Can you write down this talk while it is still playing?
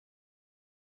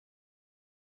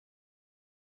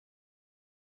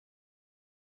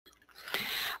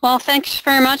Well, thanks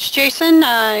very much, Jason,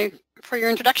 for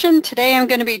your introduction. Today I'm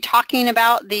going to be talking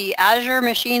about the Azure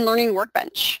Machine Learning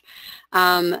Workbench.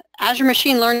 Azure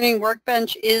Machine Learning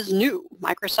Workbench is new.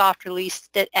 Microsoft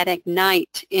released it at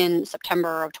Ignite in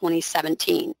September of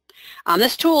 2017.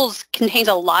 This tool contains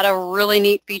a lot of really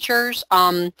neat features.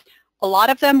 A lot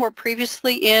of them were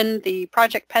previously in the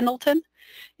Project Pendleton.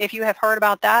 If you have heard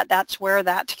about that, that's where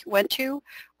that went to,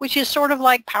 which is sort of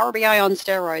like Power BI on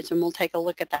steroids, and we'll take a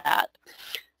look at that.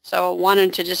 So I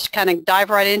wanted to just kind of dive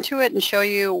right into it and show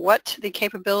you what the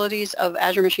capabilities of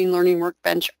Azure Machine Learning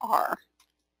Workbench are.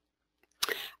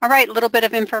 All right, a little bit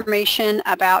of information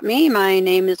about me. My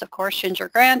name is, of course, Ginger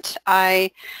Grant.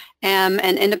 I am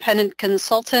an independent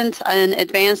consultant in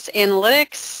advanced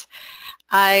analytics.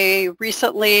 I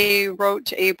recently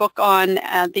wrote a book on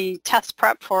the test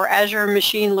prep for Azure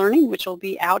Machine Learning, which will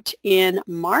be out in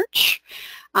March.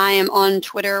 I am on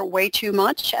Twitter way too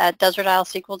much at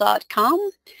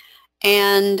desertisleSQL.com.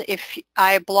 And if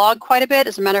I blog quite a bit,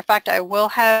 as a matter of fact, I will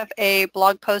have a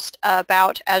blog post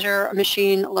about Azure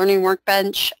Machine Learning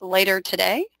Workbench later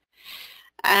today.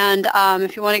 And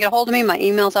if you want to get a hold of me, my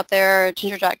email's up there,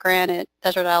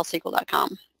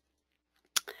 ginger.grant@desertisleSQL.com.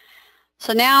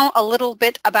 So now a little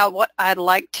bit about what I'd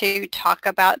like to talk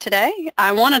about today.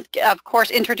 I want to, of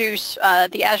course, introduce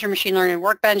the Azure Machine Learning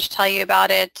Workbench, tell you about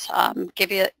it,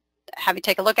 have you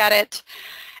take a look at it.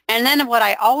 And then what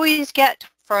I always get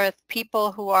for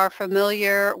people who are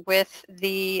familiar with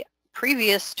the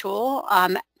previous tool,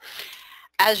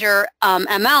 Azure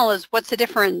ML, is what's the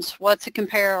difference, what's the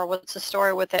compare, what's the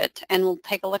story with it, and we'll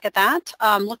take a look at that.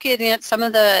 Looking at some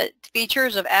of the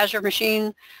features of Azure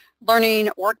Machine Learning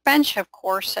Workbench, of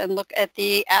course, and look at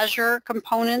the Azure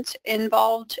components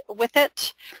involved with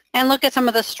it, and look at some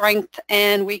of the strengths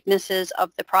and weaknesses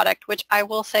of the product, which I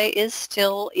will say is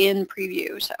still in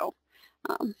preview. So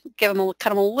give them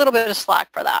kind of a little bit of slack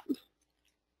for that.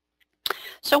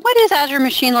 So what is Azure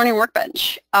Machine Learning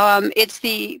Workbench? It's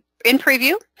in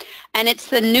preview, and it's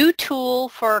the new tool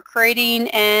for creating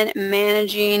and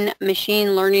managing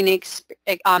machine learning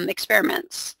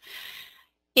experiments.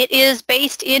 It is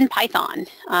based in Python.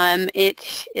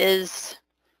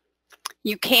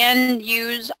 You can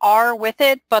use R with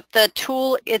it, but the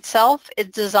tool itself is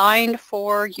designed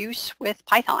for use with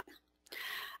Python.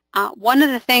 One of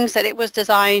the things that it was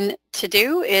designed to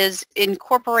do is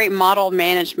incorporate model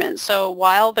management. So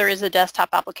while there is a desktop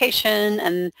application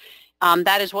and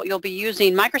that is what you'll be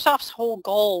using, Microsoft's whole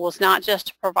goal was not just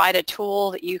to provide a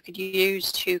tool that you could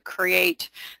use to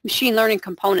create machine learning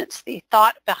components. The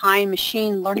thought behind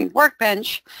Machine Learning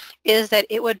Workbench is that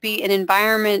it would be an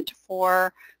environment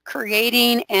for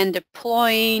creating and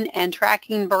deploying and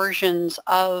tracking versions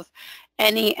of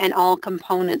any and all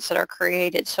components that are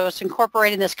created. So it's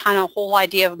incorporating this kind of whole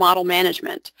idea of model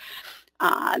management.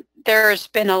 There's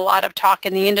been a lot of talk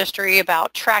in the industry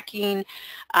about tracking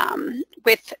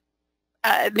with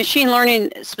machine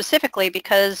learning specifically,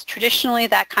 because traditionally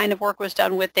that kind of work was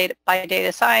done with by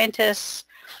data scientists,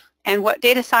 and what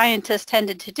data scientists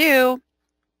tended to do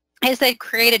is they'd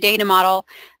create a data model,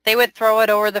 they would throw it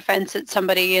over the fence at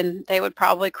somebody, and they would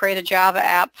probably create a Java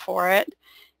app for it,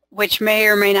 which may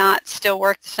or may not still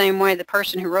work the same way the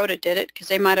person who wrote it did it, because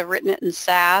they might have written it in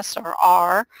SAS or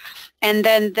R, and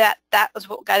then that was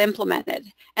what got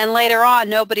implemented. And later on,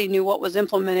 nobody knew what was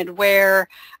implemented where,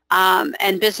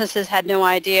 and businesses had no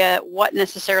idea what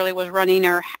necessarily was running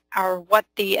or what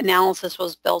the analysis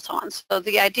was built on. So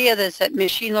the idea is that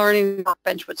Machine Learning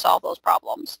Workbench would solve those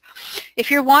problems. If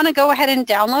you want to go ahead and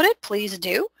download it, please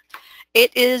do.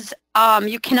 It is,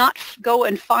 you cannot go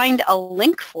and find a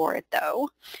link for it though.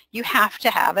 You have to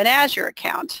have an Azure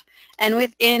account. And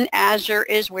within Azure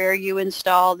is where you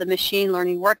install the Machine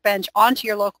Learning Workbench onto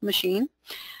your local machine.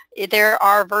 There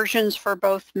are versions for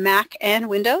both Mac and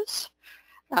Windows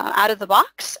out of the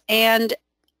box. And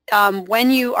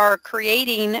when you are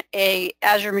creating a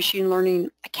Azure Machine Learning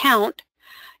account,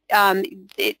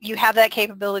 you have that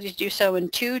capability to do so in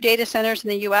 2 data centers in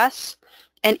the US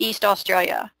and East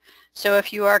Australia. So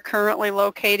if you are currently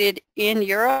located in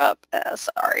Europe,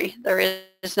 sorry, there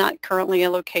is not currently a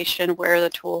location where the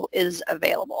tool is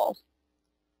available.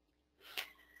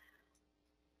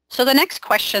 So the next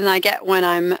question I get when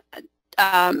I'm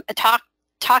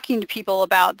talking to people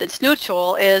about this new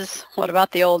tool is, what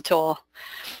about the old tool?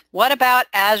 What about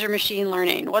Azure Machine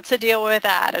Learning? What's the deal with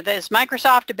that? Is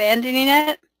Microsoft abandoning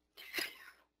it?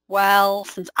 Well,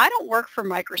 since I don't work for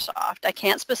Microsoft, I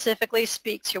can't specifically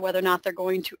speak to whether or not they're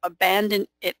going to abandon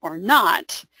it or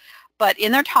not. But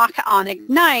in their talk on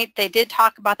Ignite, they did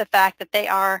talk about the fact that they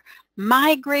are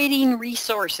migrating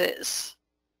resources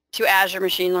to Azure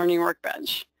Machine Learning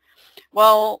Workbench.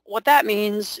 Well, what that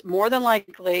means more than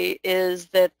likely is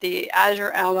that the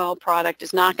Azure ML product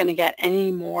is not going to get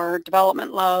any more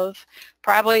development love.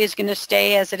 Probably is going to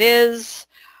stay as it is.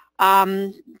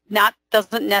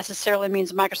 Doesn't necessarily mean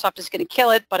Microsoft is going to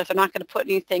kill it, but if they're not going to put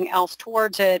anything else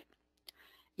towards it,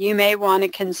 you may want to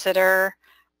consider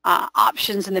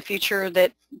options in the future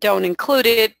that don't include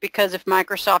it, because if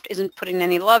Microsoft isn't putting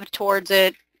any love towards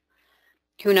it,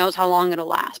 who knows how long it'll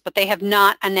last. But they have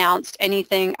not announced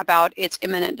anything about its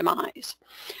imminent demise.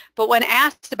 But when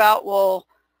asked about, well,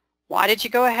 why did you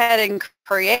go ahead and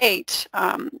create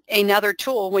another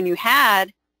tool when you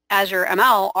had Azure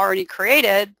ML already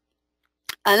created?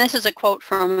 And this is a quote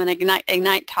from an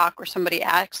Ignite talk where somebody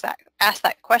asked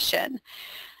that question.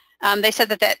 They said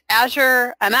that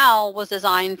Azure ML was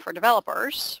designed for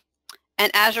developers, and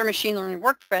Azure Machine Learning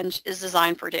Workbench is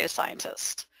designed for data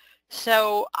scientists.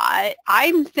 So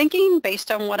I'm thinking,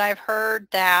 based on what I've heard,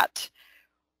 that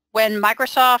when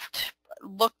Microsoft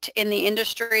looked in the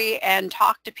industry and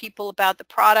talked to people about the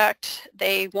product,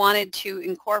 they wanted to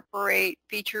incorporate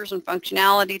features and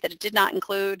functionality that it did not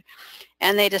include,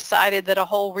 and they decided that a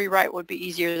whole rewrite would be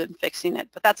easier than fixing it.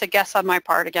 But that's a guess on my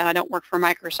part. Again, I don't work for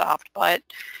Microsoft, but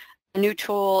a new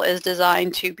tool is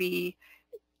designed to be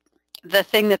the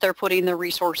thing that they're putting the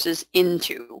resources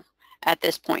into at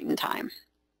this point in time.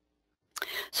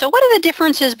 So what are the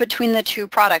differences between the two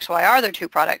products? Why are there two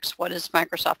products? What is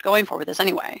Microsoft going for with this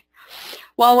anyway?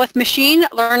 Well, with Machine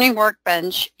Learning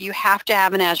Workbench, you have to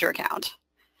have an Azure account.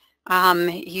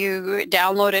 You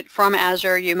download it from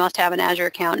Azure. You must have an Azure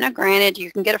account. Now, granted,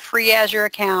 you can get a free Azure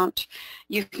account.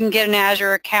 You can get an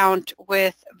Azure account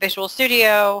with Visual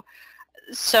Studio.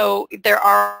 So there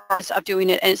are ways of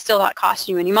doing it, and it's still not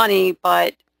costing you any money,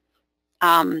 but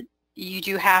you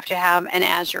do have to have an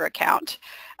Azure account.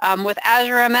 With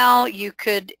Azure ML, you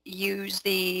could use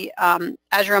the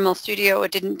Azure ML Studio.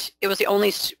 It was the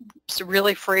only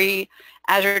really free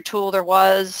Azure tool there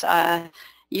was.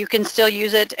 You can still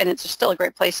use it, and it's still a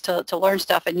great place to learn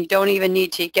stuff, and you don't even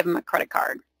need to give them a credit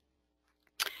card.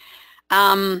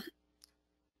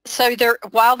 So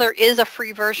while there is a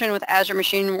free version with Azure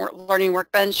Machine Learning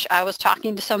Workbench, I was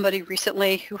talking to somebody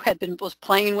recently who was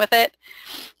playing with it,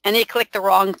 and he clicked the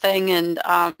wrong thing and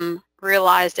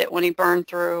realized it when he burned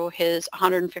through his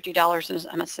 $150 in his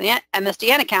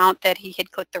MSDN account that he had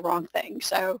clicked the wrong thing.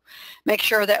 So make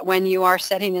sure that when you are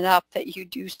setting it up that you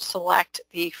do select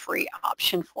the free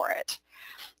option for it.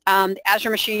 The Azure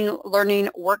Machine Learning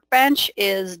Workbench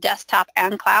is desktop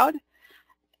and cloud.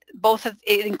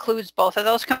 It includes both of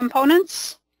those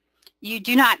components. You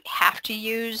do not have to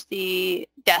use the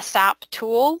desktop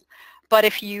tool, but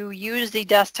if you use the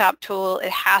desktop tool,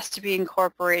 it has to be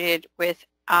incorporated with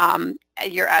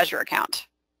your Azure account.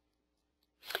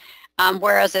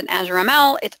 Whereas in Azure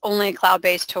ML, it's only a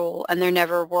cloud-based tool, and there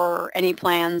never were any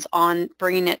plans on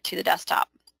bringing it to the desktop.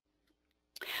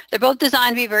 They're both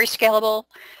designed to be very scalable.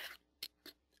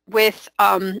 With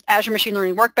Azure Machine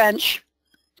Learning Workbench,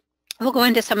 we'll go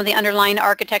into some of the underlying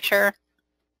architecture,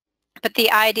 but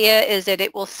the idea is that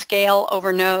it will scale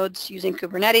over nodes using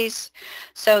Kubernetes,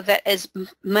 so that as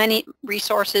many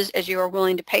resources as you are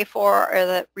willing to pay for are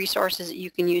the resources that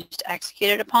you can use to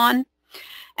execute it upon.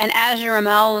 And Azure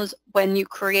ML, when you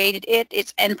created it,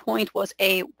 its endpoint was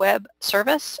a web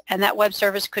service, and that web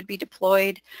service could be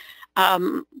deployed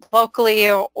locally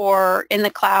or in the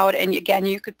cloud, and again,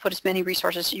 you could put as many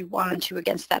resources as you wanted to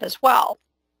against that as well.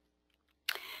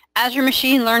 Azure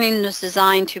Machine Learning is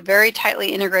designed to very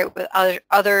tightly integrate with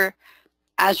other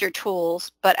Azure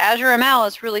tools, but Azure ML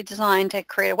is really designed to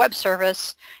create a web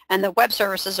service, and the web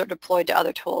services are deployed to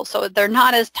other tools. So they're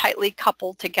not as tightly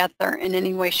coupled together in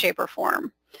any way, shape, or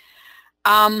form.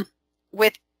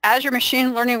 With Azure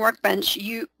Machine Learning Workbench,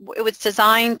 it was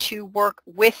designed to work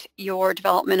with your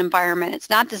development environment. It's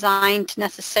not designed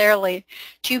necessarily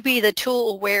to be the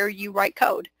tool where you write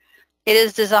code. It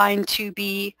is designed to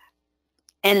be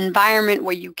an environment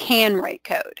where you can write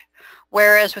code.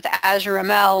 Whereas with Azure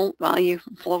ML,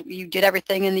 well, you did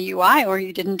everything in the UI or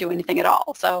you didn't do anything at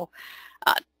all. So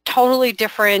totally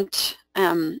different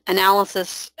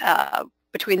analysis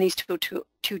between these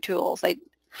two tools. They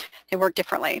work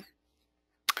differently.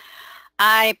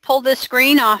 I pulled this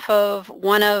screen off of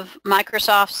one of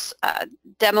Microsoft's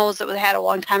demos that we had a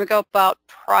long time ago about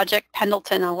Project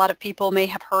Pendleton. A lot of people may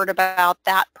have heard about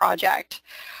that project.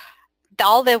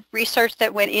 All the research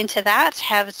that went into that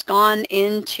has gone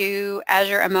into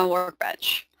Azure ML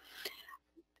Workbench.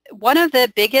 One of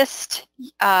the biggest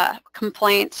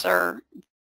complaints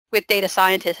with data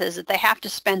scientists is that they have to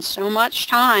spend so much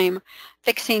time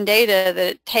fixing data that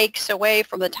it takes away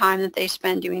from the time that they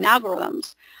spend doing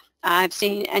algorithms. I've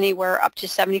seen anywhere up to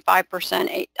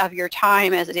 75% of your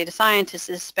time as a data scientist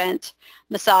is spent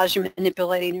massaging,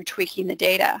 manipulating, or tweaking the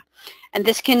data. And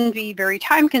this can be very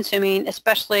time consuming,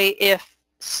 especially if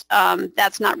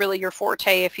that's not really your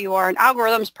forte. If you are an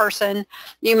algorithms person,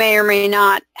 you may or may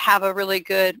not have a really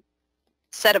good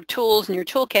set of tools in your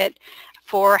toolkit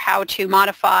for how to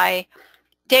modify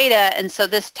data, and so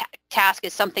this task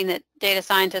is something that data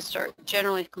scientists are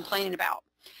generally complaining about.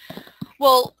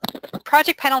 Well,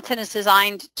 Project Pendleton is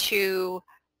designed to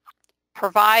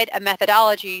provide a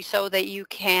methodology so that you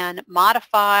can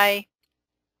modify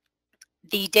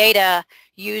the data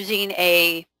using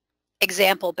a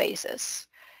example basis.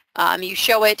 You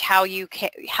show it how you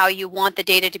want the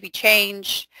data to be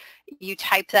changed. You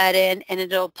type that in, and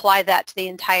it'll apply that to the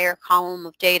entire column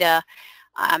of data.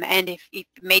 And it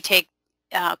may take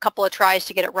a couple of tries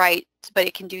to get it right, but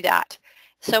it can do that.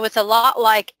 So it's a lot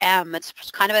like M. It's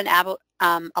kind of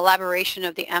an elaboration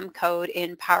of the M code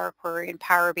in Power Query and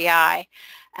Power BI.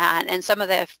 And some of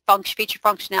the feature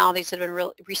functionalities that have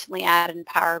been recently added in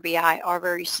Power BI are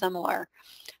very similar.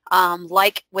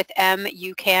 Like with M,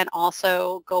 you can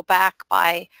also go back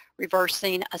by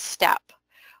reversing a step.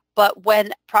 But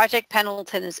when Project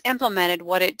Pendleton is implemented,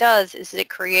 what it does is it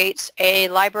creates a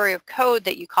library of code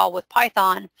that you call with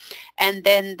Python, and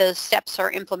then the steps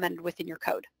are implemented within your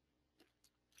code.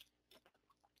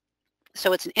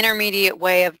 So it's an intermediate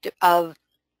way of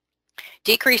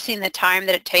decreasing the time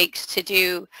that it takes to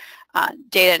do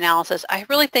data analysis. I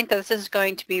really think that this is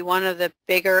going to be one of the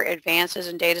bigger advances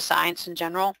in data science in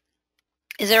general.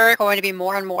 Is there are going to be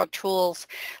more and more tools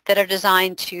that are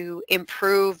designed to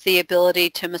improve the ability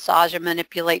to massage and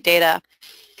manipulate data.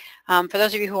 For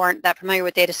those of you who aren't that familiar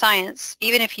with data science,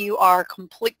 even if you are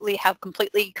have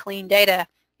completely clean data,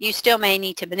 you still may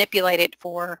need to manipulate it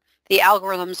for the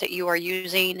algorithms that you are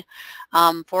using.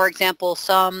 For example,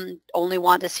 some only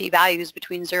want to see values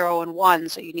between 0 and 1,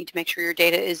 so you need to make sure your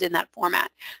data is in that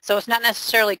format. So it's not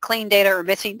necessarily clean data or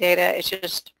missing data, it's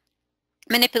just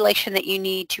manipulation that you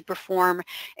need to perform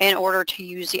in order to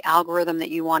use the algorithm that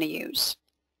you want to use.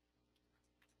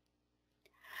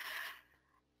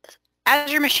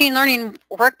 Azure Machine Learning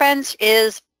Workbench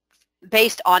is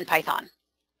based on Python.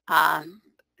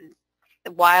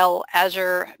 While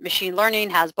Azure Machine Learning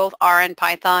has both R and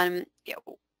Python,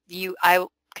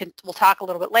 we'll talk a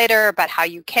little bit later about how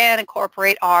you can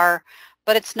incorporate R,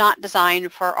 but it's not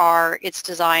designed for R, it's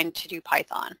designed to do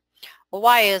Python. Well,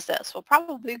 why is this? Well,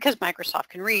 probably because Microsoft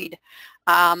can read.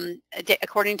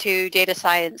 According to Data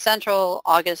Science Central,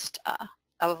 August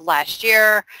of last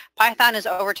year, Python is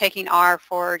overtaking R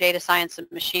for data science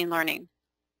and machine learning.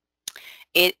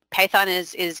 Python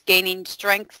is gaining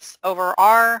strengths over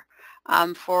R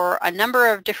for a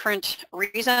number of different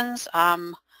reasons.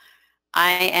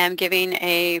 I am giving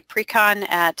a pre-con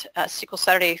at SQL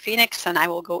Saturday Phoenix, and I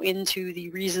will go into the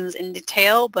reasons in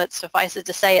detail, but suffice it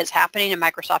to say it's happening and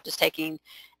Microsoft is taking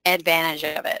advantage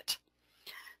of it.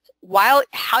 While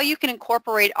how you can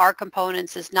incorporate R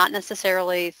components is not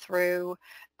necessarily through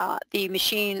the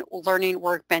Machine Learning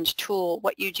Workbench tool.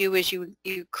 What you do is you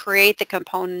create the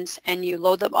components and you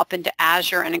load them up into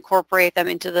Azure and incorporate them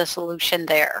into the solution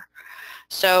there.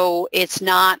 So it's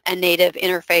not a native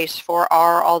interface for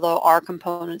R, although R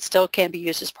components still can be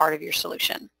used as part of your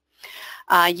solution.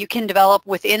 You can develop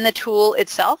within the tool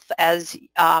itself, as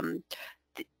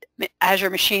Azure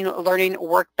Machine Learning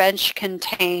Workbench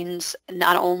contains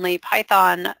not only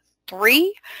Python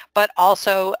 3, but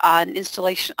also an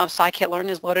installation of scikit-learn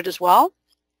is loaded as well.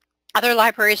 Other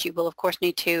libraries you will of course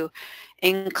need to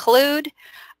include.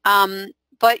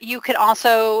 But you can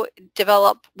also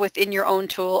develop within your own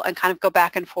tool and kind of go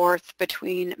back and forth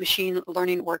between Machine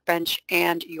Learning Workbench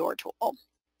and your tool.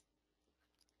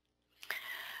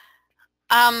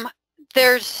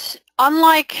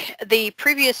 Unlike the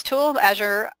previous tool,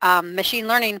 Azure Machine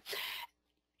Learning,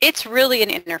 it's really an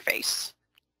interface.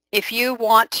 If you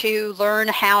want to learn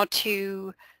how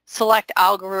to select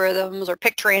algorithms or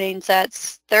pick training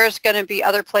sets, there's going to be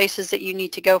other places that you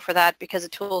need to go for that because the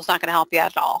tool is not going to help you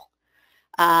at all.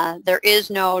 There is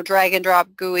no drag and drop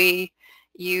GUI.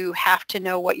 You have to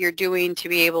know what you're doing to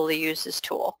be able to use this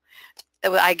tool.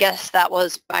 I guess that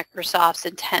was Microsoft's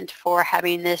intent for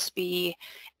having this be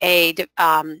a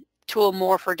tool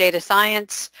more for data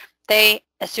science. They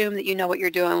assume that you know what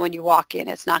you're doing when you walk in.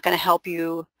 It's not going to help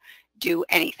you do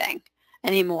anything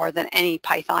any more than any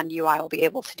Python UI will be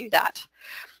able to do that.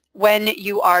 When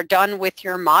you are done with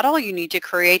your model, you need to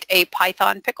create a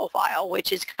Python pickle file,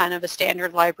 which is kind of a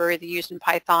standard library that's used in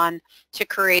Python to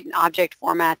create an object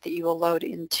format that you will load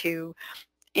into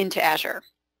Azure.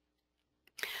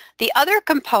 The other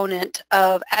component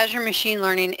of Azure Machine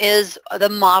Learning is the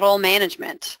model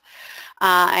management.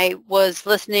 I was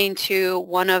listening to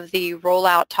one of the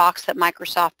rollout talks that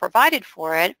Microsoft provided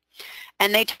for it,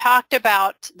 and they talked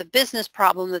about the business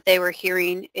problem that they were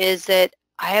hearing is that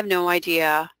I have no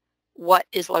idea what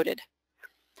is loaded.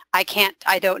 I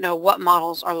don't know what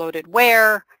models are loaded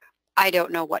where. I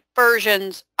don't know what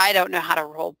versions. I don't know how to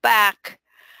roll back.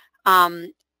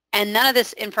 And none of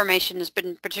this information has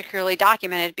been particularly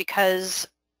documented because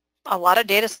a lot of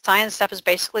data science stuff has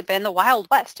basically been the Wild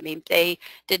West. I mean, the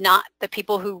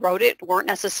people who wrote it weren't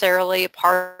necessarily a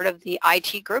part of the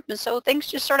IT group, and so things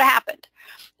just sort of happened.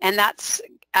 And that's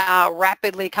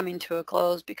rapidly coming to a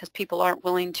close because people aren't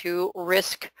willing to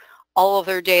risk all of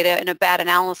their data in a bad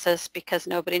analysis because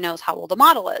nobody knows how old the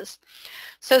model is.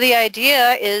 So the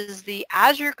idea is the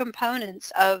Azure components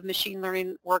of Machine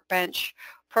Learning Workbench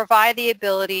provide the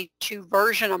ability to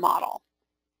version a model.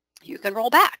 You can roll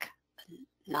back.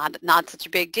 Not such a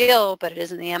big deal, but it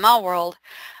is in the ML world.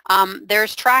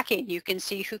 There's tracking. You can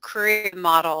see who created the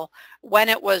model, when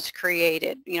it was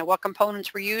created, what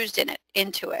components were used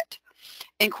into it.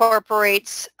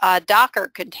 Incorporates Docker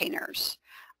containers.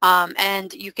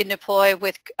 And you can deploy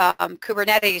with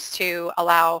Kubernetes to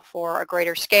allow for a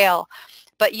greater scale.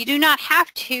 But you do not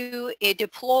have to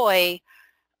deploy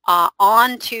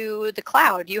onto the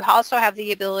cloud. You also have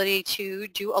the ability to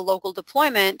do a local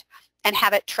deployment and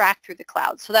have it track through the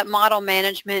cloud. So that model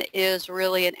management is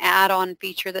really an add-on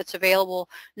feature that's available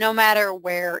no matter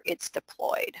where it's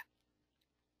deployed.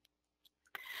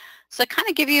 So kind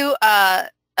of give you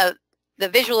the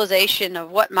visualization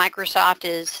of what Microsoft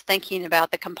is thinking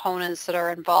about the components that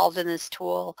are involved in this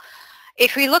tool.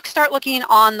 If we start looking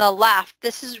on the left,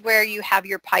 this is where you have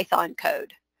your Python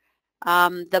code.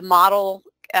 The model,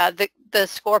 the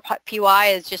score PY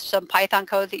is just some Python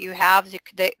code that you have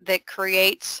that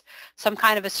creates some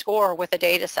kind of a score with a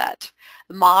data set.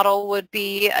 The model would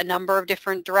be a number of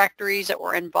different directories that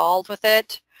were involved with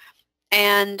it,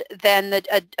 and then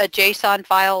a JSON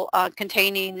file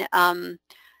containing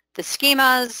the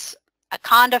schemas, a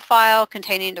conda file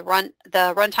containing the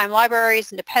runtime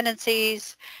libraries and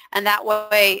dependencies, and that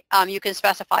way you can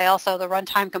specify also the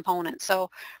runtime components. So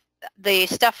the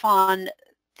stuff on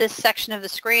this section of the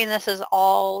screen, this is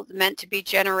all meant to be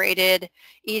generated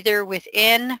either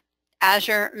within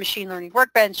Azure Machine Learning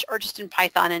Workbench or just in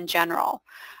Python in general.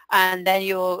 And then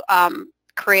you'll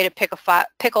create a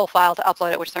pickle file to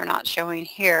upload it, which they're not showing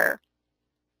here.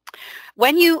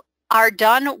 When you are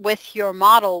done with your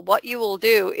model, what you will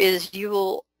do is you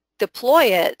will deploy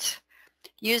it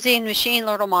using machine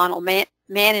learning model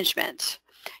management.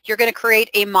 You're going to create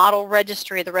a model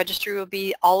registry. The registry will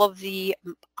be all of the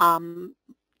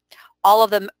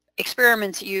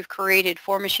experiments that you've created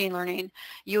for machine learning.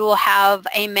 You will have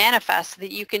a manifest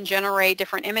that you can generate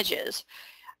different images.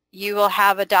 You will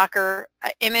have a Docker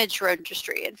image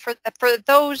registry. And for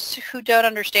those who don't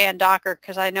understand Docker,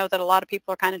 because I know that a lot of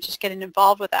people are kind of just getting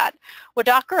involved with that, what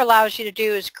Docker allows you to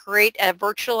do is create a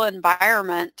virtual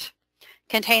environment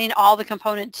containing all the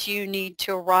components you need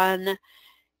to run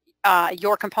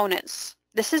your components.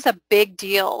 This is a big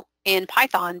deal in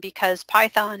Python because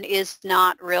Python is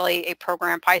not really a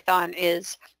program. Python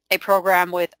is a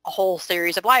program with a whole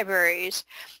series of libraries,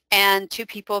 and two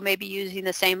people may be using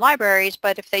the same libraries,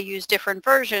 but if they use different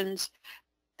versions,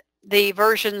 the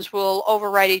versions will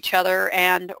overwrite each other,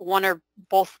 and one of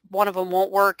them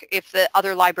won't work if the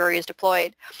other library is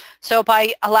deployed. So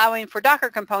by allowing for Docker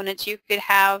components, you could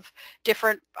have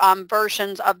different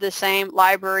versions of the same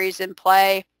libraries in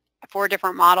play for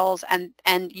different models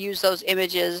and use those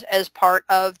images as part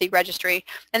of the registry.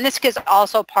 And this is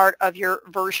also part of your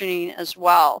versioning as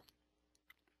well.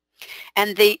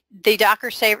 And the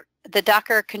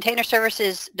Docker container service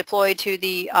is deployed to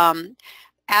the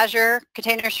Azure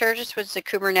Container Service, which is a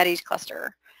Kubernetes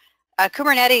cluster.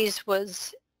 Kubernetes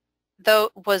was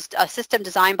a system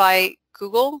designed by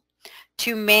Google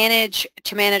to manage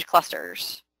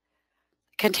clusters.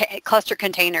 Cluster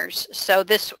containers. So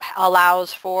this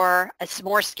allows for a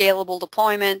more scalable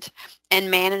deployment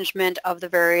and management of the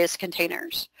various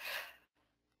containers.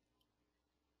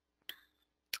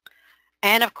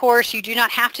 And of course, you do not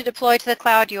have to deploy to the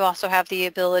cloud. You also have the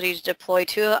ability to deploy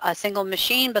to a single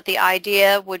machine, but the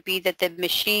idea would be that the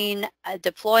machine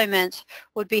deployment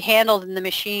would be handled in the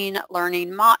machine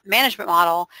learning management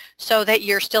model so that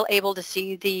you're still able to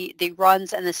see the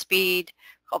runs and the speed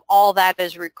of all that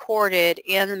is recorded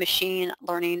in the machine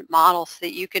learning model so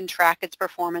that you can track its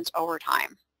performance over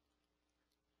time.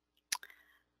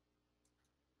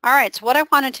 All right, so what I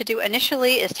wanted to do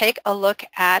initially is take a look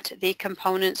at the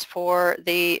components for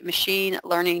the machine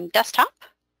learning desktop.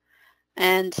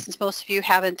 And since most of you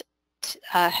haven't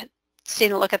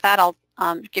seen a look at that, I'll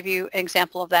give you an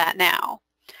example of that now.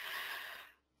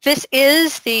 This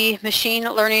is the Machine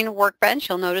Learning Workbench.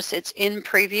 You'll notice it's in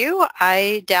preview.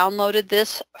 I downloaded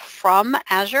this from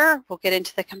Azure. We'll get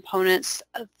into the components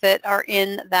that are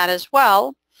in that as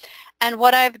well. And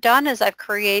what I've done is I've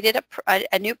created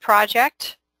a new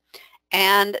project,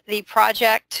 and the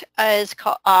project is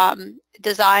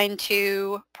designed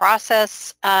to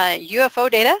process UFO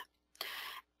data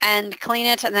and clean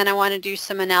it, and then I want to do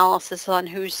some analysis on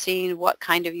who's seen what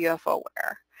kind of UFO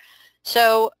where.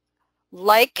 So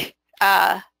like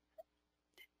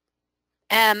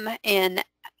M in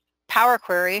Power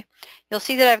Query, you'll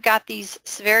see that I've got these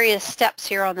various steps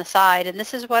here on the side, and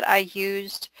this is what I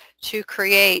used to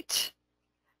create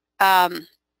my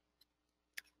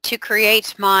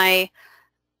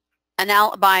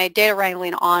data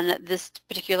wrangling on this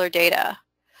particular data.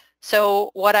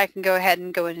 So what I can go ahead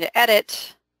and go into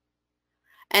edit,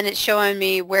 and it's showing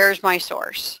me where's my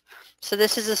source. So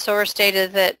this is the source data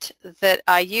that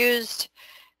I used,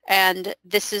 and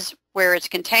this is where it's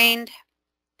contained.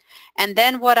 And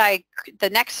then the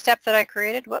next step that I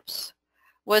created,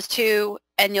 was to,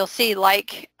 and you'll see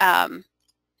like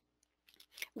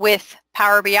with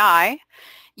Power BI,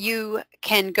 you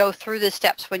can go through the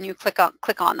steps when you click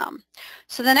on them.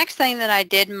 So the next thing that I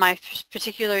did in my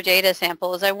particular data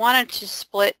sample is I wanted to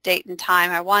split date and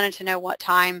time. I wanted to know what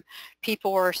time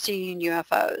people were seeing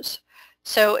UFOs.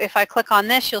 So if I click on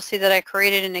this, you'll see that I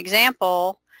created an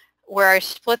example where I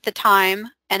split the time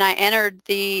and I entered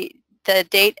the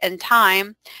date and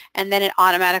time, and then it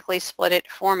automatically split it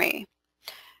for me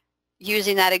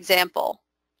using that example.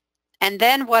 And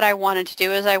then what I wanted to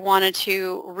do is I wanted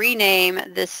to rename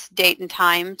this date and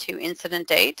time to incident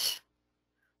date,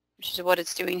 which is what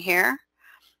it's doing here,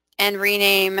 and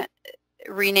rename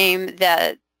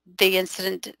the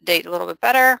incident date a little bit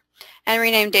better, and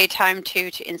rename daytime to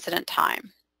incident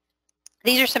time.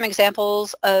 These are some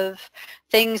examples of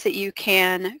things that you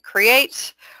can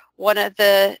create. One of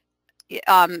the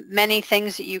many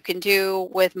things that you can do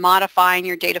with modifying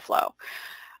your data flow.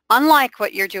 Unlike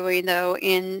what you're doing though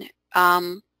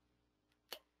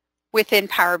within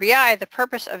Power BI, the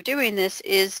purpose of doing this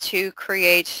is to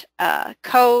create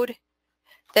code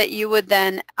that you would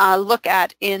then look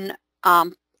at in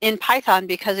Python,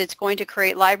 because it's going to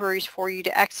create libraries for you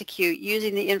to execute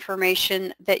using the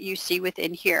information that you see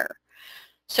within here.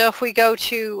 So if we go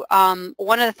to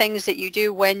one of the things that you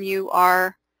do when you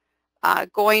are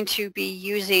going to be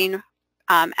using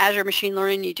Azure Machine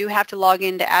Learning, you do have to log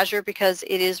into Azure because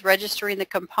it is registering the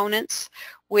components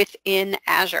within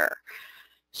Azure.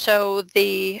 So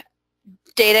the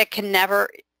data can never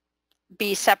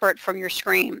be separate from your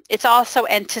screen. It's also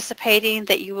anticipating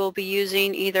that you will be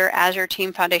using either Azure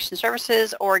Team Foundation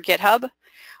Services or GitHub.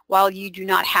 While you do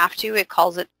not have to, it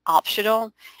calls it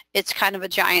optional. It's kind of a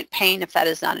giant pain if that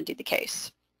is not indeed the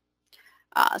case.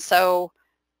 So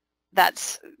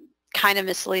that's kind of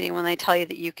misleading when they tell you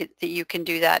that you can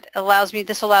do that.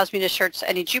 This allows me to search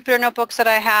any Jupyter notebooks that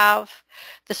I have.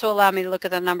 This will allow me to look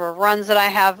at the number of runs that I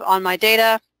have on my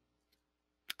data.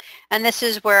 And this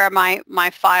is where my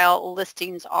file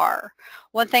listings are.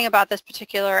 One thing about this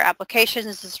particular application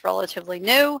is it's relatively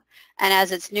new, and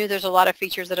as it's new, there's a lot of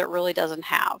features that it really doesn't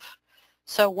have.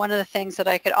 So one of the things that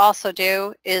I could also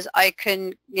do is I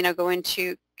can, go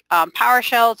into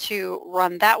PowerShell to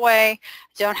run that way. I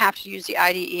don't have to use the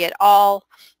IDE at all.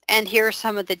 And here are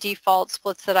some of the default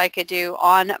splits that I could do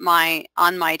on my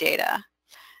data.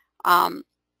 And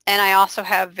I also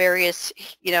have various,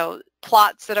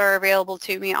 plots that are available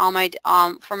to me on my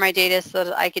for my data so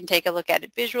that I can take a look at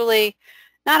it visually.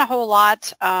 Not a whole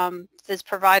lot is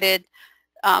provided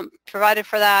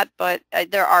for that, but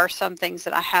there are some things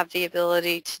that I have the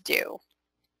ability to do.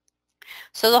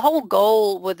 So the whole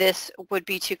goal with this would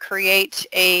be to create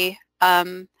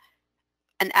an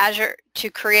Azure,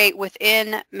 to create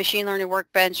within Machine Learning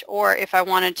Workbench, or if I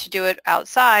wanted to do it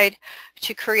outside,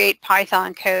 to create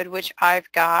Python code, which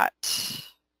I've got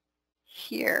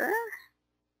here.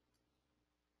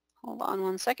 Hold on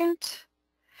one second.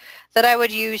 That I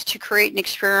would use to create an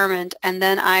experiment, and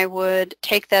then I would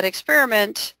take that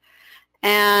experiment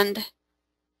and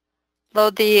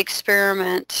load the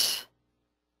experiment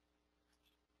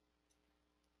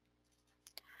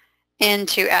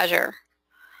into Azure.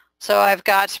 So I've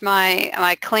got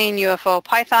my clean UFO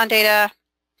Python data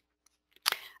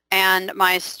and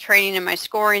my training and my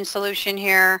scoring solution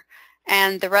here,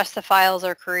 and the rest of the files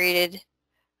are created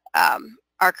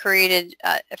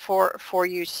for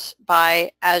use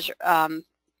by Azure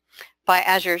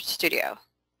Studio,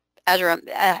 Azure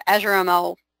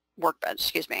ML Workbench,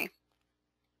 excuse me.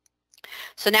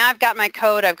 So now I've got my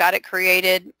code, I've got it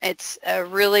created. It's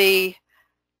really,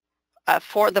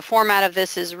 for the format of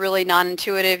this is really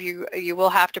non-intuitive. You will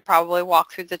have to probably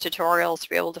walk through the tutorials to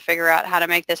be able to figure out how to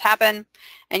make this happen,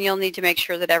 and you'll need to make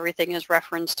sure that everything is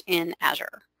referenced in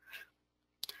Azure.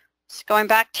 So going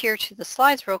back here to the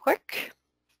slides real quick.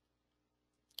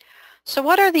 So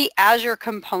what are the Azure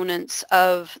components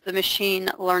of the Machine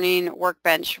Learning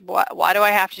Workbench? Why do I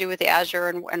have to do with the Azure,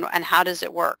 and how does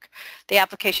it work? The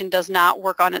application does not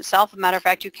work on itself. As a matter of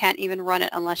fact, you can't even run it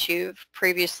unless you've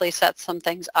previously set some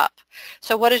things up.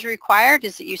 So what is required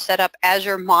is that you set up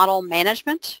Azure Model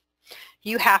Management.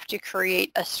 You have to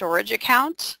create a storage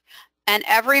account, and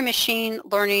every machine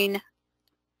learning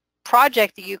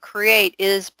project that you create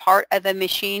is part of the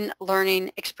machine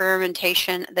learning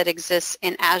experimentation that exists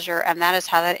in Azure, and that is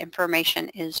how that information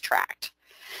is tracked.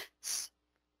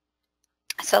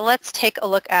 So let's take a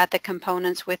look at the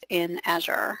components within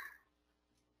Azure.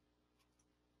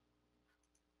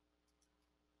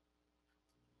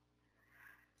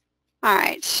 All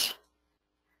right.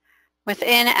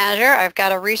 Within Azure, I've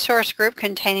got a resource group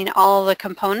containing all of the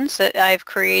components that I've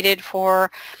created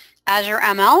for Azure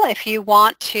ML. If you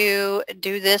want to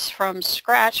do this from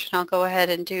scratch, and I'll go ahead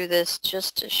and do this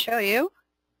just to show you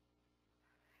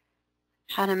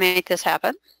how to make this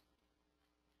happen.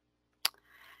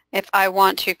 If I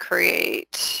want to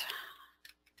create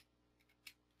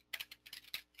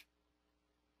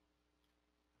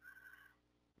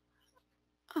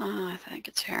I think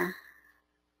it's here.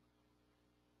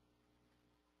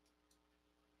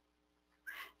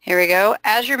 Here we go,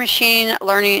 Azure Machine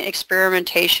Learning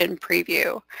Experimentation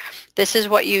Preview. This is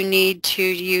what you need to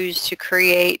use to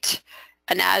create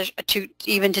an Azure,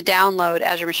 even to download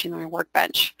Azure Machine Learning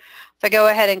Workbench. If I go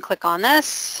ahead and click on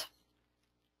this,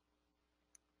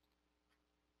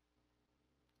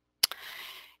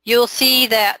 you'll see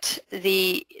that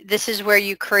this is where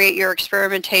you create your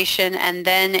experimentation, and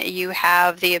then you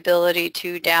have the ability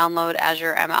to download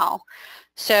Azure ML.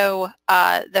 So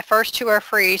the first two are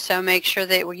free, so make sure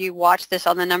that you watch this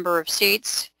on the number of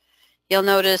seats. You'll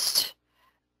notice,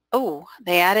 oh,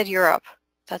 they added Europe.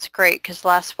 That's great, because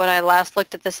when I last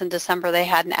looked at this in December, they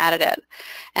hadn't added it.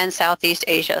 And Southeast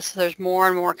Asia. So there's more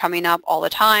and more coming up all the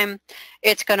time.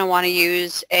 It's going to want to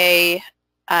use a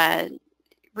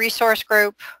resource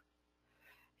group,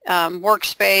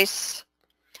 workspace.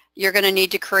 You're going to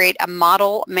need to create a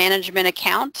model management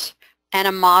account and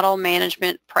a model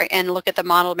management, and look at the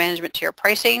model management to your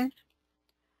pricing.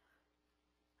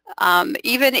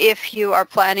 Even if you are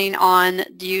planning on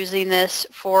using this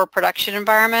for production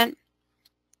environment,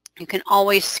 you can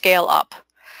always scale up.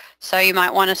 So you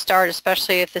might want to start,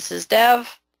 especially if this is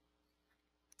dev,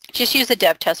 just use the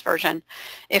dev test version.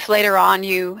 If later on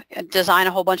you design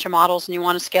a whole bunch of models and you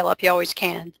want to scale up, you always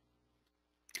can.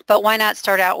 But why not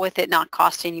start out with it not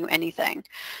costing you anything?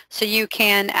 So you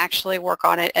can actually work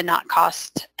on it and not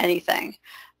cost anything.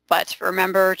 But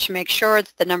remember to make sure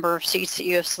that the number of seats that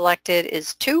you have selected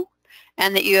is 2,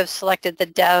 and that you have selected the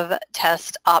dev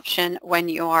test option when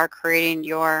you are creating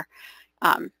your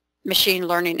machine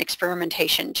learning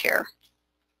experimentation tier.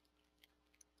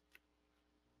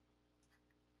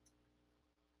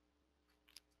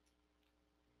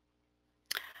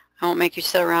 I won't make you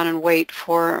sit around and wait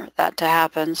for that to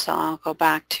happen, so I'll go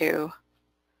back to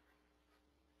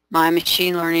my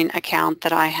machine learning account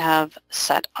that I have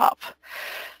set up.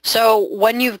 So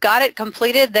when you've got it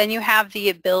completed, then you have the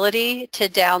ability to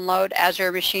download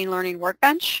Azure Machine Learning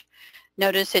Workbench.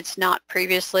 Notice it's not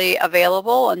previously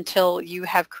available until you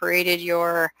have created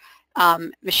your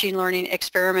machine learning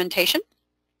experimentation.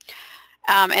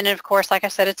 And of course, like I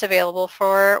said, it's available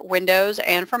for Windows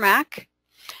and for Mac.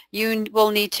 You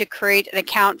will need to create an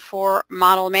account for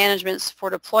model management for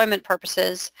deployment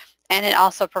purposes, and it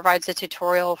also provides a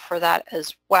tutorial for that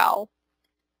as well.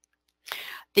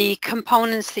 The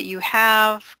components that you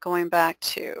have, going back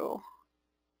to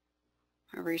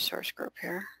a resource group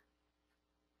here.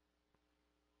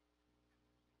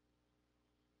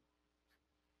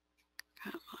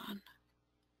 Come on.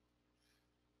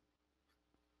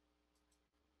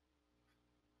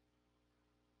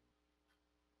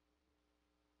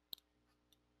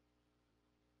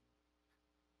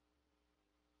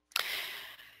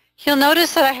 You'll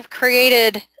notice that I have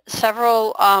created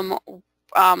several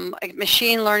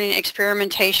machine learning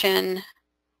experimentation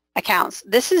accounts.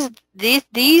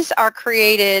 These are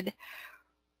created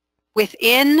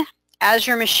within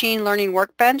Azure Machine Learning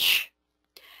Workbench,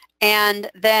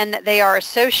 and then they are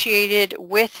associated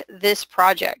with this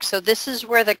project. So this is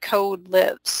where the code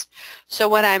lives. So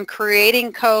when I'm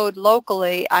creating code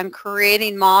locally, I'm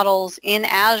creating models in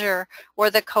Azure where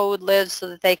the code lives so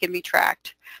that they can be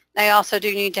tracked. They also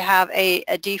do need to have a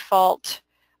default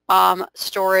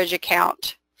storage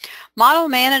account. Model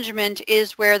management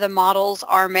is where the models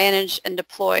are managed and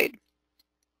deployed.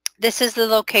 This is the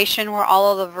location where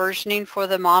all of the versioning for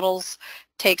the models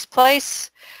takes place.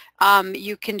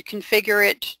 You can configure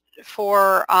it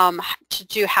for to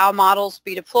do how models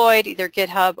be deployed, either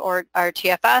GitHub or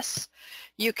TFS.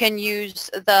 You can use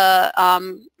the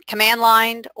command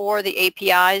line or the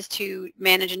APIs to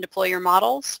manage and deploy your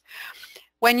models.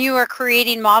 When you are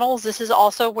creating models, this is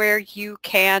also where you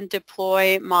can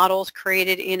deploy models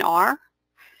created in R,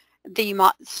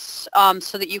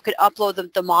 so that you could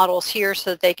upload the models here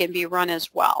so that they can be run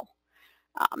as well,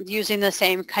 using the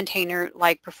same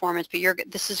container-like performance. But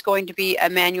this is going to be a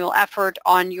manual effort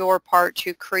on your part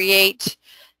to create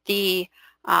the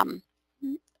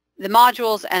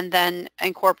modules and then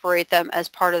incorporate them as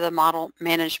part of the model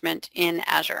management in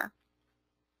Azure.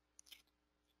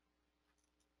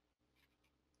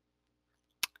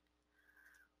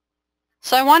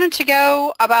 So I wanted to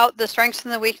go about the strengths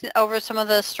and the weakness, over some of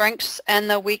the strengths and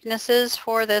the weaknesses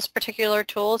for this particular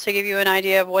tool to give you an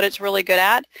idea of what it's really good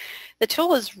at. The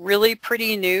tool is really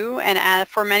pretty new, and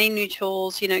for many new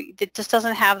tools, you know, it just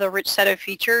doesn't have the rich set of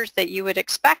features that you would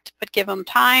expect, but give them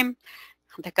time.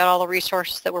 They've got all the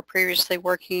resources that were previously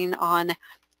working on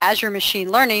Azure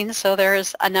Machine Learning, so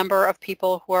there's a number of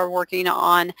people who are working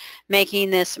on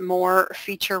making this more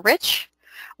feature-rich.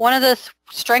 One of the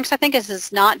strengths, I think, is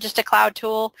it's not just a cloud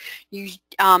tool.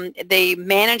 The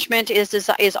management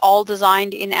is all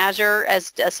designed in Azure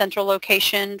as a central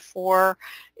location for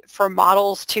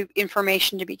models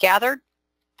information to be gathered.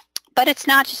 But it's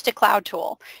not just a cloud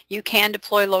tool. You can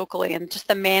deploy locally, and just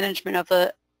the management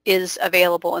of is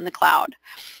available in the cloud.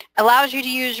 Allows you to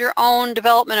use your own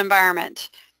development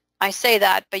environment. I say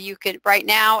that, but you could, right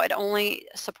now, it only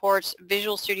supports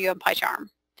Visual Studio and PyCharm.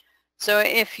 So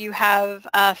if you have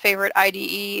a favorite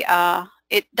IDE,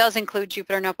 it does include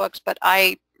Jupyter Notebooks, but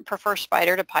I prefer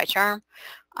Spider to PyCharm.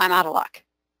 I'm out of luck.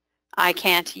 I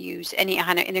can't use any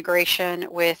kind of integration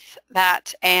with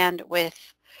that and with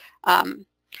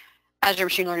Azure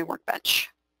Machine Learning Workbench.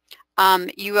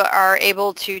 You are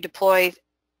able to deploy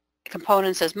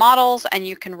components as models, and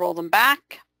you can roll them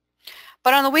back.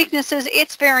 But on the weaknesses,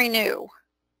 it's very new.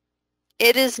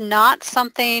 It is not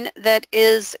something that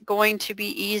is going to be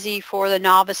easy for the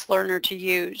novice learner to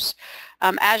use.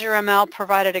 Azure ML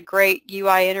provided a great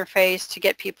UI interface to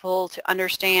get people to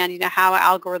understand, you know, how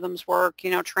algorithms work, you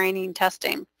know, training,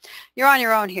 testing. You're on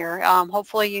your own here.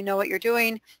 Hopefully you know what you're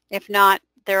doing. If not,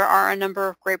 there are a number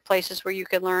of great places where you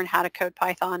can learn how to code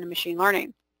Python and machine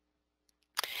learning.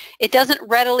 It doesn't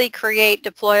readily create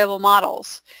deployable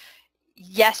models.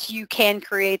 Yes, you can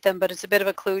create them, but it's a bit of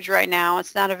a kludge right now.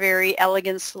 It's not a very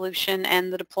elegant solution,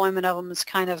 and the deployment of them is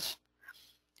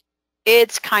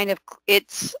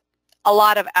it's a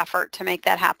lot of effort to make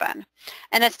that happen.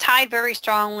 And it's tied very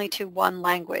strongly to one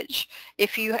language.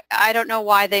 I don't know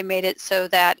why they made it so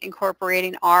that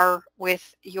incorporating R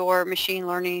with your machine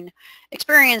learning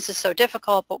experience is so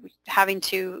difficult, but having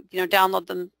to, you know, download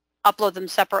them, upload them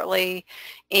separately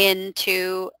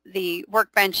into the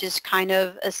Workbench is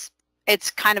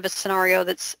it's kind of a scenario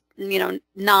that's, you know,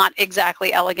 not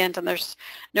exactly elegant, and there's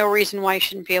no reason why you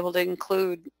shouldn't be able to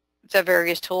include the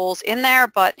various tools in there,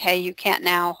 but hey, you can't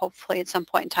now. Hopefully at some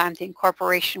point in time the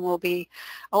incorporation will be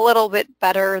a little bit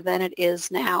better than it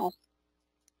is now.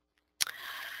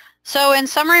 So in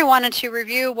summary, I wanted to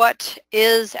review what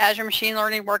is Azure Machine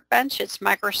Learning Workbench. It's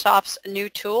Microsoft's new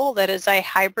tool that is a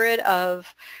hybrid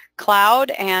of cloud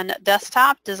and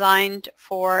desktop, designed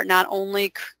for not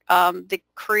only the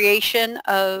creation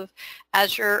of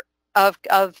Azure of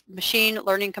machine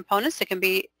learning components that can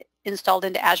be installed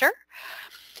into Azure,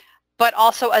 but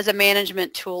also as a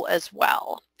management tool as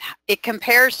well. It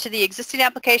compares to the existing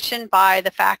application by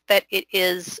the fact that it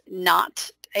is not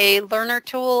a learner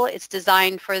tool. It's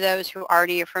designed for those who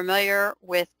already are familiar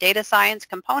with data science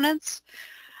components.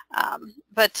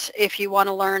 But if you want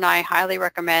to learn, I highly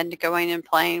recommend going and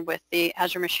playing with the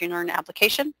Azure Machine Learning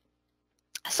application.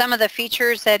 Some of the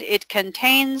features that it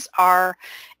contains are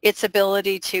its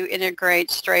ability to integrate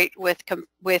straight with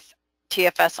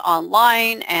TFS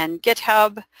Online and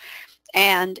GitHub,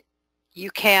 and you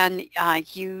can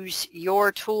use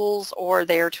your tools or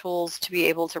their tools to be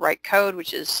able to write code,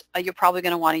 which is, you're probably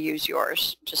going to want to use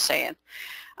yours, just saying.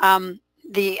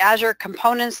 The Azure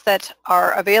components that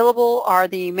are available are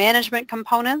the management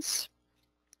components,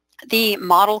 the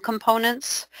model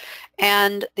components,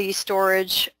 and the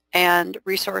storage and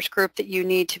resource group that you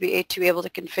need to be able to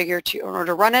configure in order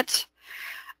to run it.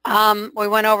 We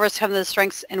went over some of the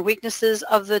strengths and weaknesses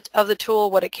of the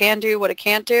tool, what it can do, what it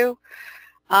can't do.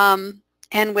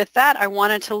 And with that, I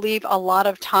wanted to leave a lot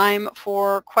of time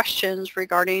for questions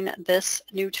regarding this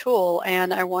new tool.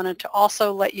 And I wanted to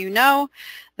also let you know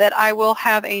that I will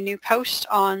have a new post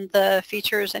on the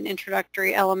features and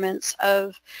introductory elements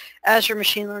of Azure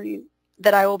Machine Learning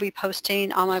that I will be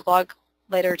posting on my blog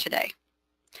later today.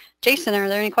 Jason, are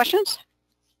there any questions?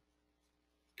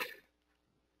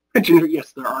 Hi, Ginger.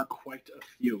 Yes, there are quite a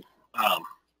few.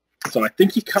 So I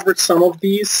think you covered some of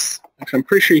these. Actually, I'm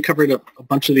pretty sure you covered a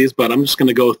bunch of these, but I'm just going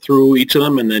to go through each of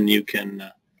them, and then you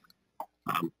can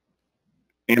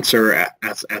answer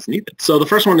as needed. So the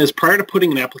first one is, prior to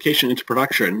putting an application into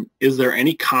production, is there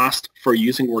any cost for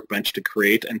using Workbench to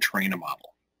create and train a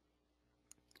model?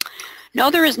 No,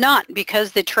 there is not,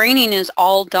 because the training is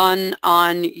all done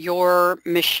on your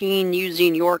machine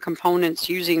using your components,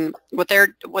 using what they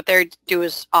do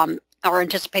is or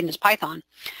anticipating is Python.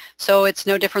 So it's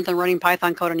no different than running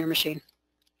Python code on your machine.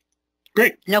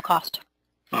 Great. No cost.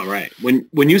 All right.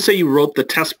 When you say you wrote the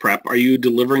test prep, are you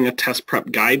delivering a test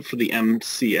prep guide for the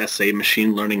MCSA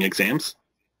machine learning exams?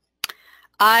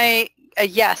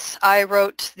 Yes, I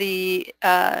wrote the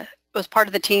was part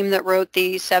of the team that wrote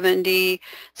the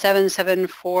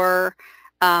 7774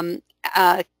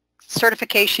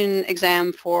 certification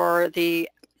exam for the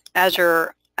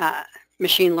Azure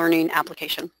machine learning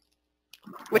application,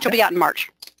 which will be out in March.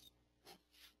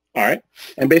 All right.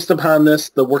 And based upon this,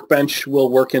 the Workbench will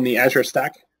work in the Azure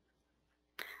stack?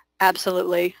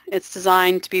 Absolutely. It's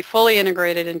designed to be fully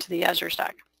integrated into the Azure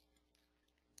stack.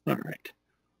 All right.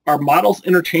 Are models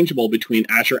interchangeable between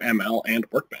Azure ML and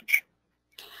Workbench?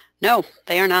 No,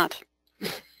 they are not.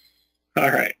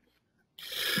 All right.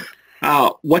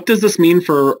 What does this mean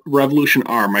for Revolution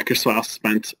R? Microsoft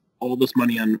spent all this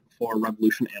money for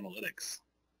Revolution Analytics.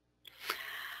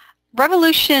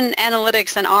 Revolution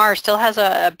Analytics and R still has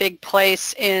a big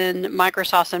place in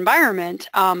Microsoft's environment,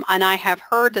 and I have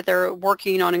heard that they're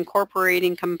working on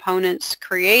incorporating components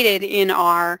created in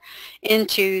R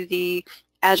into the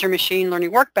Azure Machine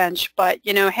Learning Workbench, but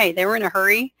you know, hey, they were in a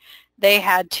hurry. They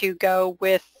had to go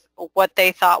with what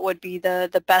they thought would be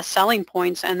the best selling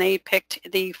points, and they picked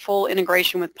the full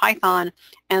integration with Python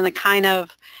and the kind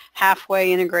of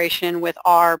halfway integration with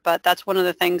R, but that's one of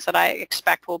the things that I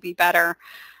expect will be better.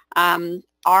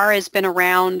 R has been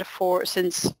around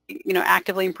since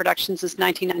actively in production since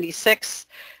 1996.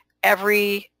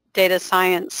 Every data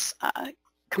science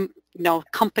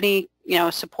company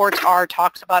supports R,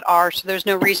 talks about R, so there's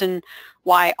no reason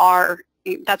why R.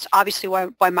 That's obviously why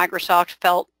Microsoft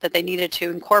felt that they needed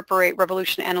to incorporate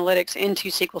Revolution Analytics into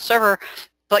SQL Server,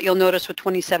 but you'll notice with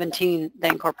 2017 they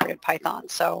incorporated Python,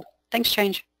 so things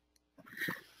change.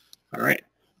 All right.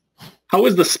 How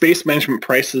is the space management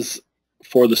prices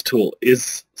for this tool?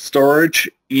 Is storage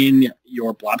in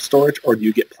your blob storage, or do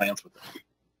you get plans with it?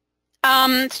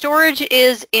 Storage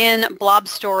is in blob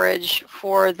storage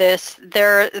for this.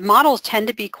 Their models tend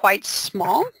to be quite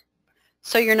small,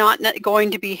 so you're not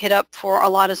going to be hit up for a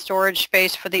lot of storage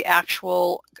space for the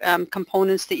actual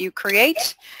components that you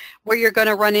create. Where you're going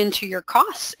to run into your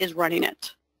costs is running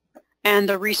it, and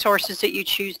the resources that you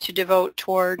choose to devote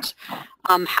towards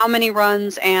how many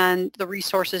runs and the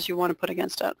resources you want to put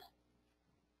against it.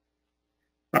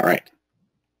 All right.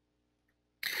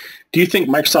 Do you think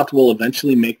Microsoft will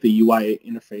eventually make the UI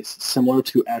interface similar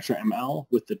to Azure ML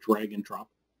with the drag and drop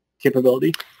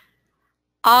capability?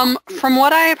 From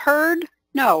what I have heard,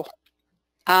 no.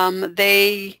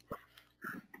 There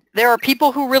are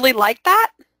people who really like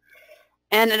that,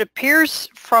 and it appears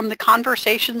from the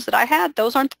conversations that I had,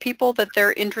 those aren't the people that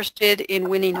they're interested in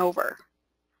winning over,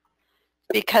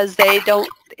 because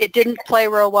it didn't play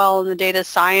real well in the data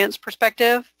science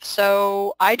perspective,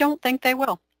 so I don't think they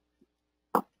will.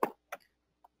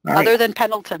 Other than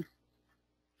Pendleton.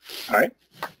 All right.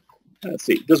 Let's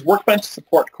see. Does Workbench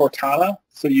support Cortana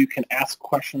so you can ask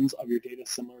questions of your data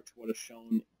similar to what is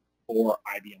shown for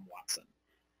IBM Watson?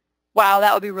 Wow,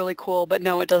 that would be really cool, but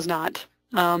no, it does not.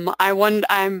 I would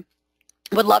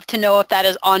love to know if that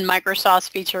is on Microsoft's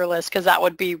feature list, because that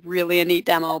would be really a neat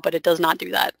demo, but it does not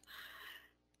do that.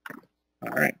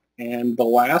 All right. And the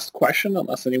last question,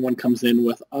 unless anyone comes in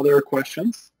with other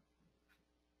questions,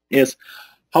 is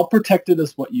how protected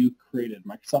is what you created?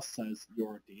 Microsoft says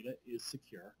your data is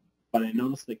secure, but I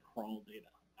noticed they crawl data.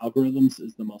 Algorithms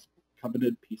is the most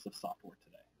coveted piece of software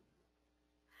today.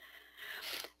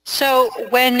 So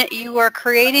when you are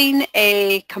creating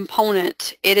a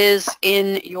component, it is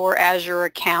in your Azure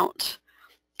account,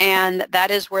 and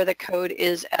that is where the code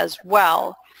is as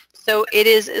well. So it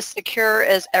is as secure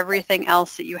as everything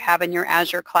else that you have in your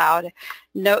Azure cloud.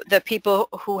 Note the people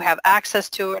who have access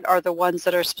to it are the ones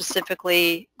that are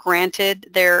specifically granted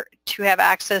there to have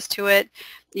access to it.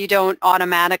 You don't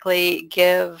automatically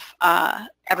give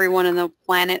everyone on the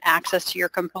planet access to your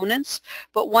components.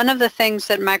 But one of the things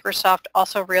that Microsoft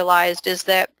also realized is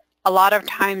that a lot of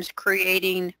times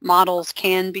creating models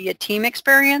can be a team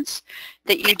experience,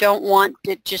 that you don't want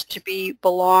it just to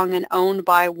belong and owned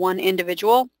by one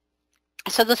individual.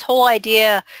 So this whole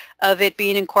idea of it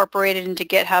being incorporated into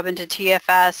GitHub, into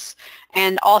TFS,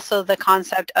 and also the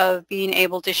concept of being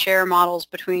able to share models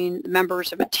between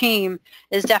members of a team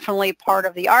is definitely part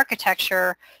of the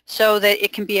architecture so that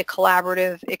it can be a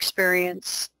collaborative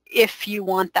experience if you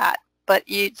want that. But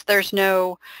there's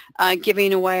no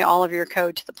giving away all of your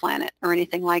code to the planet or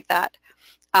anything like that.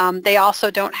 They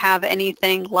also don't have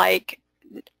anything like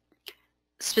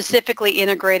specifically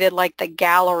integrated like the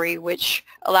gallery, which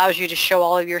allows you to show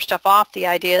all of your stuff off. The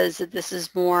idea is that this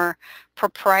is more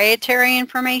proprietary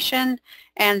information,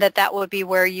 and that would be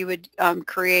where you would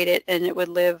create it, and it would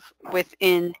live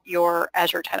within your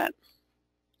Azure tenant.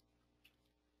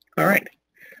 All right.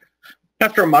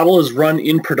 After a model is run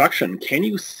in production, can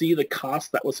you see the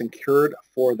cost that was incurred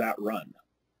for that run?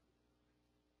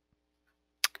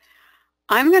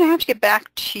 I'm going to have to get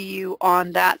back to you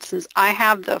on that since I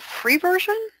have the free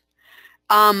version.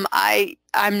 I'm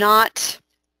not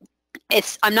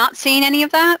seeing any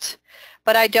of that,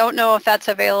 but I don't know if that's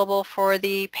available for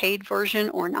the paid version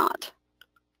or not.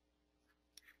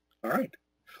 All right.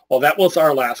 Well, that was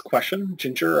our last question.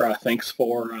 Ginger, thanks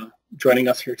for joining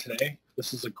us here today.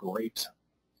 This is a great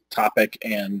topic,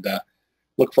 and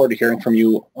look forward to hearing from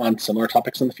you on similar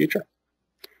topics in the future.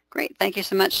 Great. Thank you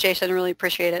so much, Jason. Really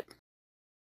appreciate it.